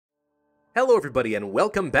Hello everybody and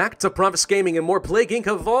welcome back to Pravus Gaming and more Plague Inc.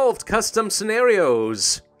 Evolved custom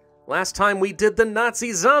scenarios. Last time we did the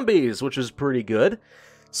Nazi zombies, which is pretty good.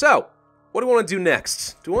 So, what do we want to do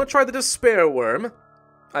next? Do we want to try the Despair Worm?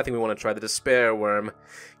 I think we want to try the Despair Worm.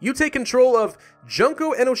 You take control of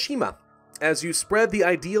Junko Enoshima as you spread the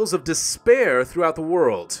ideals of despair throughout the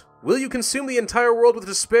world. Will you consume the entire world with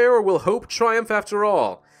despair, or will hope triumph after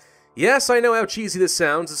all? Yes, I know how cheesy this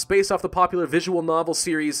sounds. It's based off the popular visual novel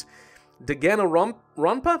series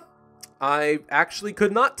Danganronpa? I actually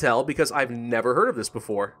could not tell because I've never heard of this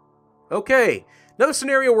before. Okay, another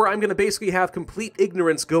scenario where I'm going to basically have complete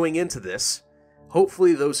ignorance going into this.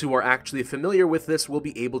 Hopefully those who are actually familiar with this will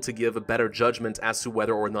be able to give a better judgment as to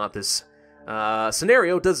whether or not this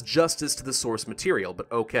scenario does justice to the source material,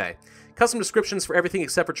 but okay. Custom descriptions for everything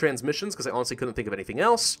except for transmissions, because I honestly couldn't think of anything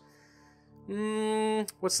else.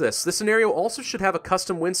 What's this? This scenario also should have a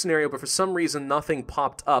custom win scenario, but for some reason nothing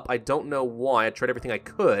popped up. I don't know why. I tried everything I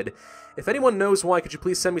could. If anyone knows why, could you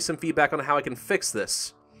please send me some feedback on how I can fix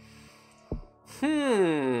this?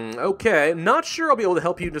 Okay. Not sure I'll be able to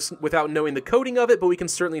help you just without knowing the coding of it, but we can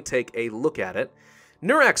certainly take a look at it.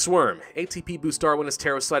 Neurax Worm. ATP boost Darwinist,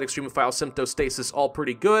 Terrorslide, Extremophile, Symptostasis, all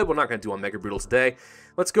pretty good. We're not going to do on Mega Brutal today.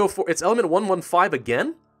 Let's go for... It's element 115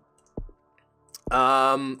 again?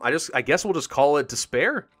 I guess we'll just call it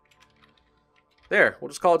Despair. There, we'll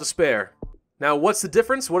just call it Despair. Now, what's the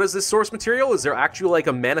difference? What is this source material? Is there actually like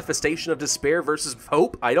a manifestation of despair versus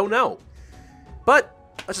hope? I don't know. But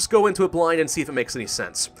let's just go into it blind and see if it makes any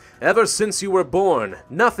sense. Ever since you were born,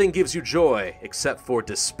 nothing gives you joy except for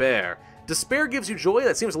despair. Despair gives you joy?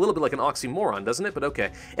 That seems a little bit like an oxymoron, doesn't it? But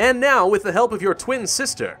okay. And now, with the help of your twin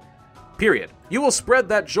sister... Period. You will spread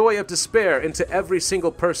that joy of despair into every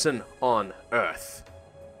single person on Earth.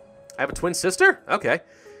 I have a twin sister? Okay.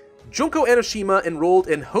 Junko Enoshima enrolled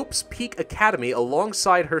in Hope's Peak Academy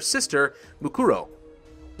alongside her sister, Mukuro.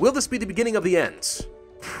 Will this be the beginning of the end?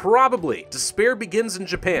 Probably. Despair begins in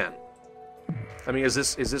Japan. I mean, is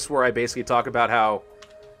this where I basically talk about how,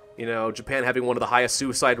 you know, Japan having one of the highest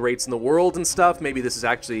suicide rates in the world and stuff? Maybe this is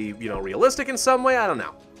actually, you know, realistic in some way? I don't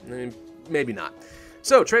know. Maybe not.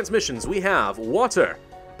 So, transmissions, we have water.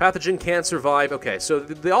 Pathogen can survive. Okay, so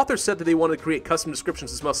the author said that they wanted to create custom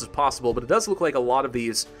descriptions as much as possible, but it does look like a lot of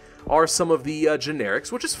these are some of the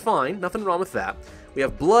generics, which is fine. Nothing wrong with that. We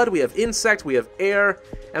have blood, we have insect, we have air,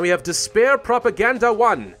 and we have Despair Propaganda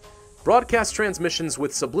 1. Broadcast transmissions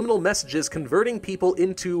with subliminal messages converting people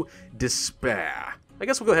into despair. I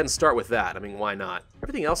guess we'll go ahead and start with that. I mean, why not?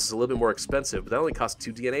 Everything else is a little bit more expensive, but that only costs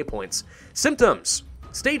 2 DNA points. Symptoms.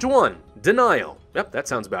 Stage 1, denial. Yep, that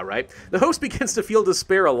sounds about right. The host begins to feel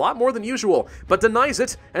despair a lot more than usual, but denies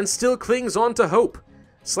it and still clings on to hope.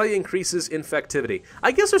 Slightly increases infectivity.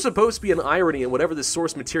 I guess there's supposed to be an irony in whatever this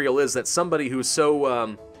source material is that somebody who's so,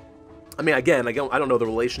 I mean, again, I don't know the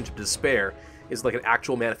relationship to despair is like an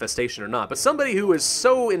actual manifestation or not, but somebody who is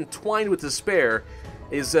so entwined with despair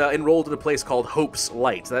is enrolled in a place called Hope's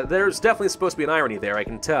Light. There's definitely supposed to be an irony there, I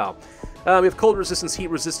can tell. We have cold resistance,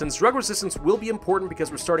 heat resistance. Drug resistance will be important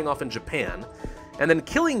because we're starting off in Japan. And then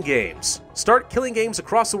killing games. Start killing games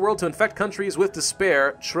across the world to infect countries with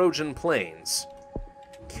despair, Trojan Plains.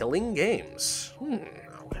 Killing games.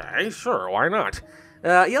 Okay, sure, why not?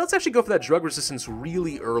 Yeah, let's actually go for that drug resistance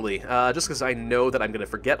really early, just because I know that I'm going to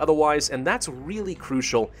forget otherwise, and that's really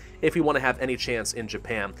crucial if we want to have any chance in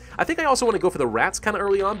Japan. I think I also want to go for the rats kind of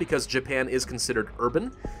early on, because Japan is considered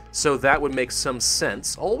urban, so that would make some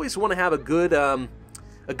sense. Always want to have a good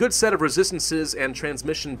set of resistances and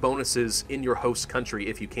transmission bonuses in your host country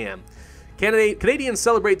if you can. Canadians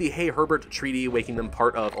celebrate the Hay Herbert Treaty, making them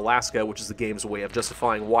part of Alaska, which is the game's way of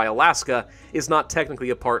justifying why Alaska is not technically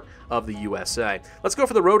a part of the USA. Let's go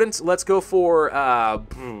for the rodents. Let's go for,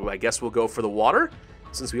 I guess we'll go for the water,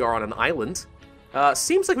 since we are on an island.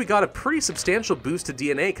 Seems like we got a pretty substantial boost to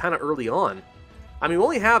DNA kind of early on. I mean, we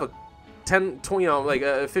only have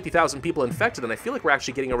 50,000 people infected, and I feel like we're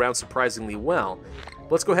actually getting around surprisingly well.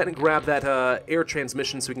 Let's go ahead and grab that air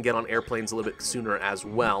transmission so we can get on airplanes a little bit sooner as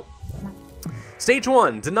well. Stage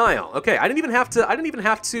 1, denial. Okay, I didn't even have to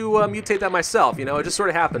mutate that myself, you know, it just sort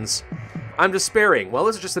of happens. I'm despairing. Well,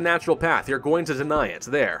 this is just a natural path. You're going to deny it.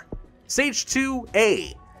 There. Stage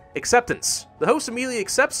 2A, acceptance. The host immediately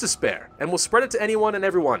accepts despair and will spread it to anyone and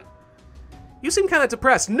everyone. You seem kind of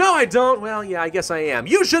depressed. No, I don't. Well, yeah, I guess I am.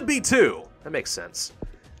 You should be too. That makes sense.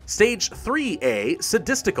 Stage 3A,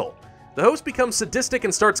 sadistical. The host becomes sadistic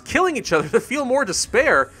and starts killing each other to feel more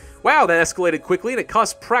despair. Wow, that escalated quickly, and it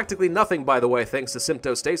costs practically nothing, by the way, thanks to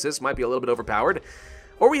Symptostasis. Might be a little bit overpowered.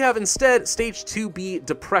 Or we have instead Stage 2B,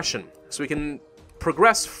 depression. So we can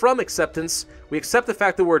progress from acceptance. We accept the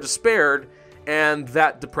fact that we're despaired, and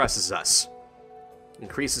that depresses us.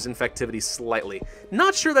 Increases infectivity slightly.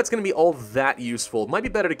 Not sure that's going to be all that useful. Might be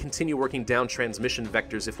better to continue working down transmission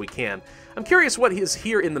vectors if we can. I'm curious what is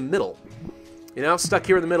here in the middle. You know, stuck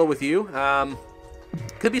here in the middle with you.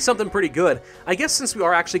 Could be something pretty good. I guess since we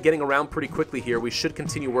are actually getting around pretty quickly here, we should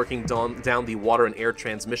continue working down the water and air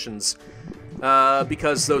transmissions,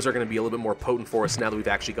 because those are going to be a little bit more potent for us now that we've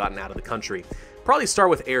actually gotten out of the country. Probably start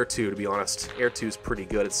with Air 2, to be honest. Air 2 is pretty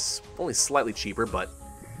good. It's only slightly cheaper, but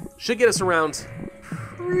should get us around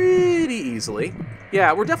pretty easily.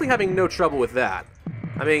 Yeah, we're definitely having no trouble with that.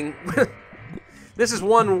 I mean, this is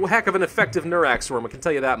one heck of an effective Nurax worm, I can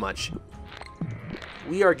tell you that much.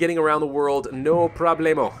 We are getting around the world, no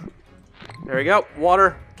problemo. There we go,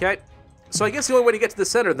 water, okay. So I guess the only way to get to the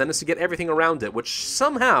center then is to get everything around it, which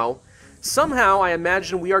somehow I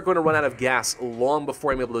imagine we are going to run out of gas long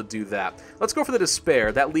before I'm able to do that. Let's go for the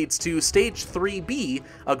Despair. That leads to Stage 3B,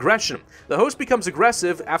 Aggression. The host becomes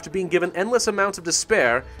aggressive after being given endless amounts of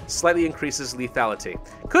despair, slightly increases lethality.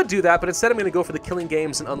 Could do that, but instead I'm going to go for the Killing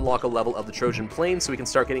Games and unlock a level of the Trojan Plain so we can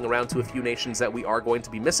start getting around to a few nations that we are going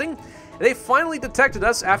to be missing. And they finally detected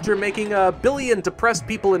us after making a billion depressed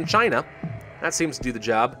people in China. That seems to do the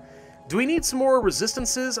job. Do we need some more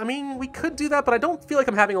resistances? I mean, we could do that, but I don't feel like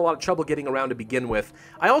I'm having a lot of trouble getting around to begin with.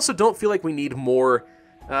 I also don't feel like we need more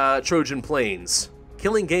Trojan Plains.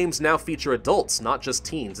 Killing Games now feature adults, not just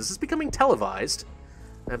teens. Is this becoming televised?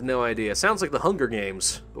 I have no idea. Sounds like the Hunger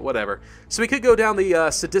Games, but whatever. So we could go down the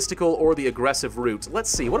sadistical or the aggressive route. Let's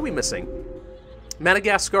see, what are we missing?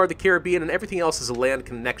 Madagascar, the Caribbean, and everything else is a land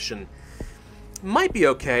connection. Might be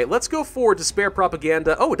okay. Let's go for Despair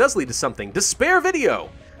Propaganda. Oh, it does lead to something. Despair Video!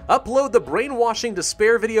 Upload the brainwashing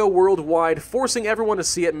despair video worldwide, forcing everyone to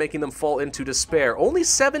see it, making them fall into despair. Only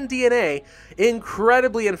 7 DNA,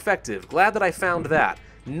 incredibly effective. Glad that I found that.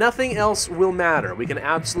 Nothing else will matter. We can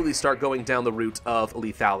absolutely start going down the route of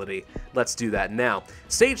lethality. Let's do that now.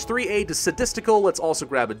 Stage 3A to sadistical. Let's also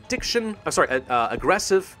grab addiction. I'm sorry,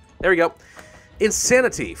 aggressive. There we go.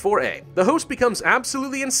 Insanity, 4A. The host becomes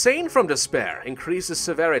absolutely insane from despair. Increases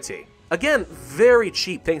severity. Again, very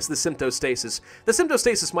cheap thanks to the symptostasis. The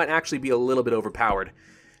symptostasis might actually be a little bit overpowered.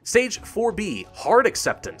 Stage 4B, hard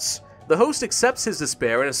acceptance. The host accepts his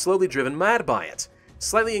despair and is slowly driven mad by it.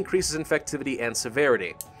 Slightly increases infectivity and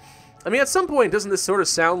severity. I mean, at some point, doesn't this sort of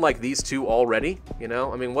sound like these two already? You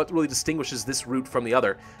know, I mean, what really distinguishes this route from the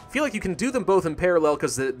other? I feel like you can do them both in parallel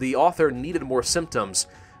because the author needed more symptoms.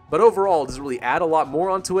 But overall, does it really add a lot more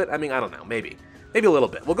onto it? I mean, I don't know, maybe. Maybe a little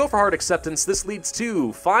bit. We'll go for hard acceptance. This leads to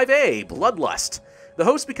 5A, bloodlust. The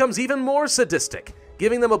host becomes even more sadistic.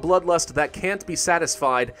 Giving them a bloodlust that can't be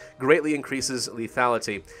satisfied greatly increases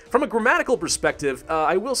lethality. From a grammatical perspective,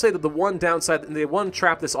 I will say that the one downside, the one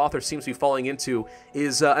trap this author seems to be falling into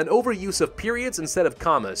is an overuse of periods instead of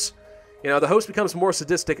commas. You know, the host becomes more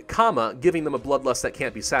sadistic, comma, giving them a bloodlust that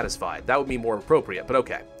can't be satisfied. That would be more appropriate, but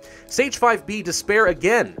okay. Stage 5B, despair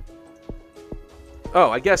again. Oh,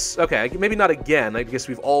 I guess, okay, maybe not again. I guess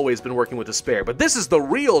we've always been working with despair, but this is the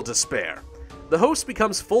real despair. The host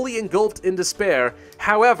becomes fully engulfed in despair,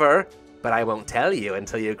 however, but I won't tell you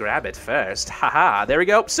until you grab it first. Haha, there we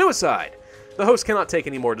go, suicide. The host cannot take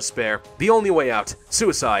any more despair. The only way out,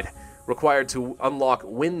 suicide, required to unlock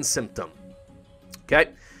win symptom.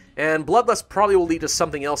 Okay, and bloodlust probably will lead to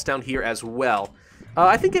something else down here as well.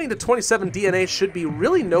 I think getting to 27 DNA should be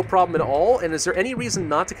really no problem at all, and is there any reason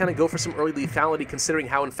not to kind of go for some early lethality considering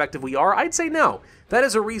how effective we are? I'd say no. That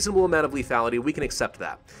is a reasonable amount of lethality. We can accept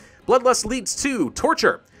that. Bloodlust leads to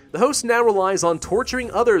torture. The host now relies on torturing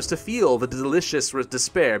others to feel the delicious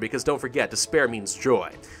despair, because don't forget, despair means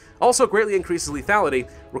joy. Also greatly increases lethality,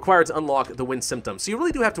 required to unlock the win symptom. So you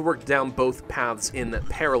really do have to work down both paths in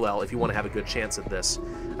parallel if you want to have a good chance at this.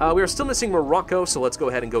 We are still missing Morocco, so let's go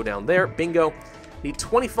ahead and go down there. Bingo. Need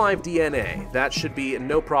 25 DNA. That should be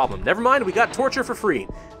no problem. Never mind, we got torture for free.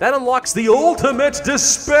 That unlocks the ultimate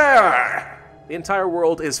despair! The entire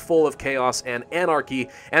world is full of chaos and anarchy,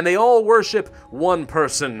 and they all worship one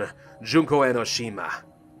person, Junko Enoshima.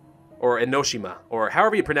 Or Enoshima, or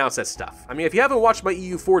however you pronounce that stuff. I mean, if you haven't watched my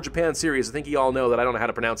EU4 Japan series, I think you all know that I don't know how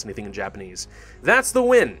to pronounce anything in Japanese. That's the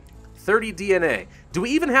win. 30 DNA. Do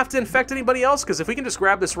we even have to infect anybody else? Because if we can just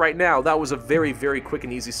grab this right now, that was a very, very quick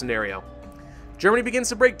and easy scenario. Germany begins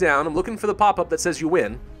to break down. I'm looking for the pop-up that says you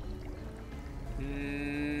win.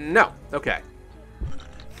 No. Okay.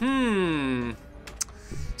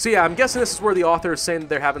 So yeah, I'm guessing this is where the author is saying that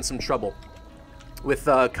they're having some trouble with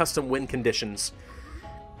custom win conditions.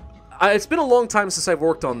 It's been a long time since I've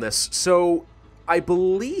worked on this, so I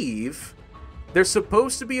believe there's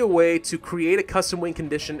supposed to be a way to create a custom win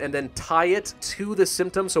condition and then tie it to the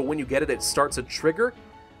symptom, so when you get it, it starts a trigger.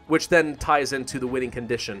 which then ties into the winning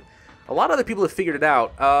condition. A lot of other people have figured it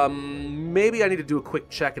out. Maybe I need to do a quick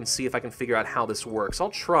check and see if I can figure out how this works. I'll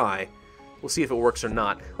try. We'll see if it works or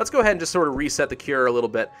not. Let's go ahead and just sort of reset the cure a little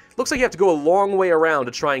bit. Looks like you have to go a long way around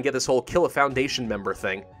to try and get this whole kill a Foundation member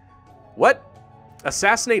thing. What?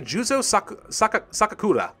 Assassinate Juzo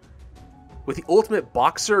Sakakura with the ultimate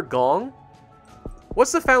boxer gong?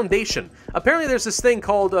 What's the Foundation? Apparently there's this thing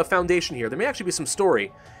called a Foundation here. There may actually be some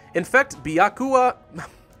story. Infect Byakuya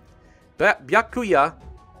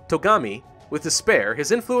Togami with despair.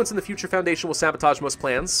 His influence in the future Foundation will sabotage most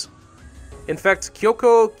plans. Infect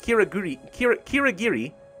Kyoko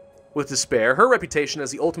Kirigiri with despair. Her reputation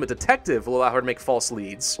as the ultimate detective will allow her to make false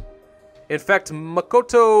leads. Infect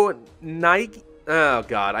Makoto Naigi. Oh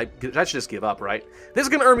god, I should just give up, right? This is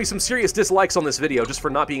going to earn me some serious dislikes on this video just for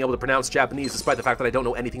not being able to pronounce Japanese despite the fact that I don't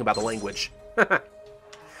know anything about the language.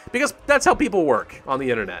 Because that's how people work on the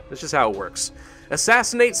internet. That's just how it works.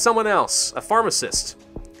 Assassinate someone else. A pharmacist.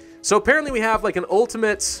 So apparently we have like an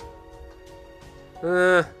ultimate...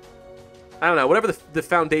 I don't know, whatever the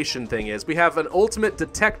Foundation thing is. We have an ultimate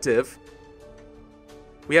detective.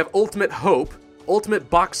 We have ultimate hope. Ultimate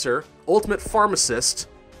boxer. Ultimate pharmacist.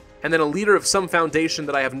 And then a leader of some Foundation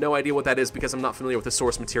that I have no idea what that is because I'm not familiar with the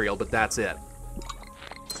source material, but that's it.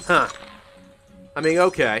 Huh. I mean,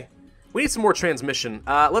 okay. We need some more transmission.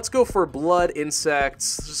 Let's go for blood,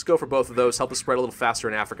 insects. Let's just go for both of those. Help us spread a little faster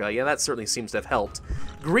in Africa. Yeah, that certainly seems to have helped.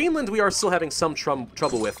 Greenland we are still having some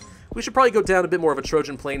trouble with. We should probably go down a bit more of a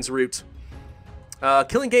Trojan Plains route.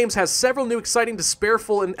 Killing Games has several new exciting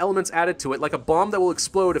despairful elements added to it, like a bomb that will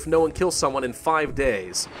explode if no one kills someone in 5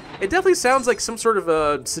 days. It definitely sounds like some sort of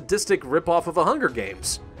a sadistic ripoff of a Hunger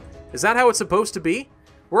Games. Is that how it's supposed to be?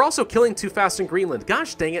 We're also killing too fast in Greenland.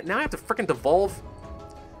 Gosh dang it, now I have to frickin' devolve.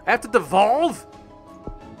 I have to devolve?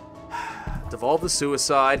 Devolve the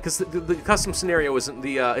suicide, because the custom scenario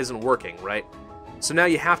isn't working, right? So now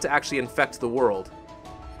you have to actually infect the world.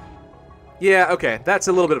 Yeah, okay, that's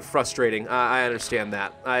a little bit frustrating. I understand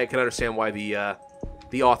that. I can understand why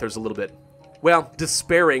the author's a little bit, well,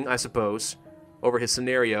 despairing, I suppose, over his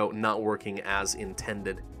scenario not working as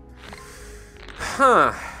intended.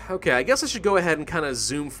 Huh. Okay, I guess I should go ahead and kind of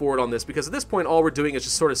zoom forward on this, because at this point all we're doing is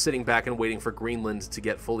just sort of sitting back and waiting for Greenland to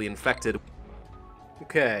get fully infected.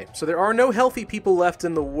 Okay, so there are no healthy people left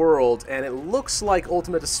in the world, and it looks like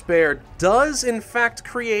Ultimate Despair does, in fact,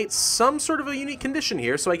 create some sort of a unique condition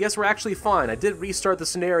here, so I guess we're actually fine. I did restart the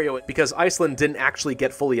scenario because Iceland didn't actually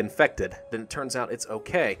get fully infected. Then it turns out it's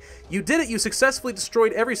okay. You did it! You successfully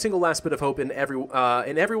destroyed every single last bit of hope in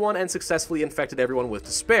everyone and successfully infected everyone with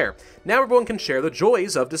despair. Now everyone can share the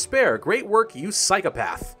joys of despair. Great work, you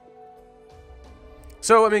psychopath.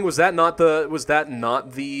 So, I mean, was that not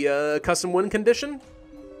the custom win condition?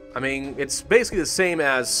 I mean, it's basically the same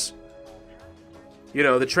as, you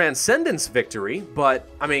know, the Transcendence victory, but,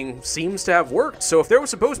 I mean, seems to have worked. So if there was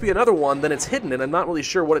supposed to be another one, then it's hidden, and I'm not really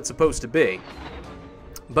sure what it's supposed to be.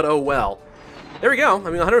 But oh well. There we go. I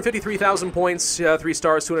mean, 153,000 points, 3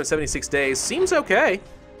 stars, 276 days. Seems okay.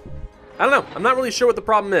 I don't know. I'm not really sure what the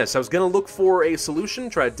problem is. I was going to look for a solution,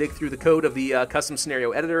 try to dig through the code of the custom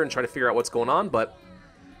scenario editor and try to figure out what's going on, but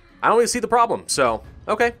I don't really see the problem, so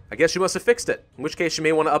okay, I guess you must have fixed it, in which case you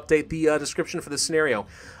may want to update the description for this scenario.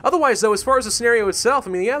 Otherwise, though, as far as the scenario itself,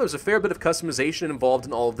 I mean, yeah, there's a fair bit of customization involved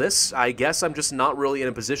in all of this. I guess I'm just not really in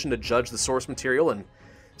a position to judge the source material and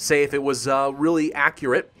say if it was really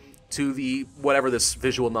accurate to the whatever this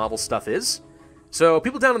visual novel stuff is. So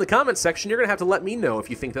people down in the comments section, you're going to have to let me know if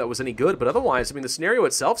you think that was any good, but otherwise, I mean, the scenario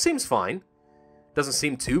itself seems fine. Doesn't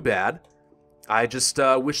seem too bad. I just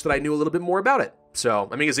wish that I knew a little bit more about it. So,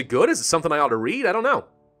 I mean, is it good? Is it something I ought to read? I don't know.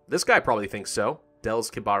 This guy probably thinks so.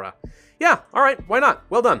 Dels Kibara. Yeah, alright, why not?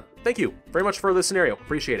 Well done. Thank you very much for this scenario.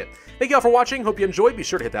 Appreciate it. Thank you all for watching. Hope you enjoyed. Be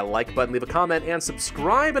sure to hit that like button, leave a comment, and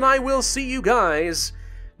subscribe, and I will see you guys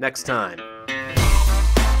next time.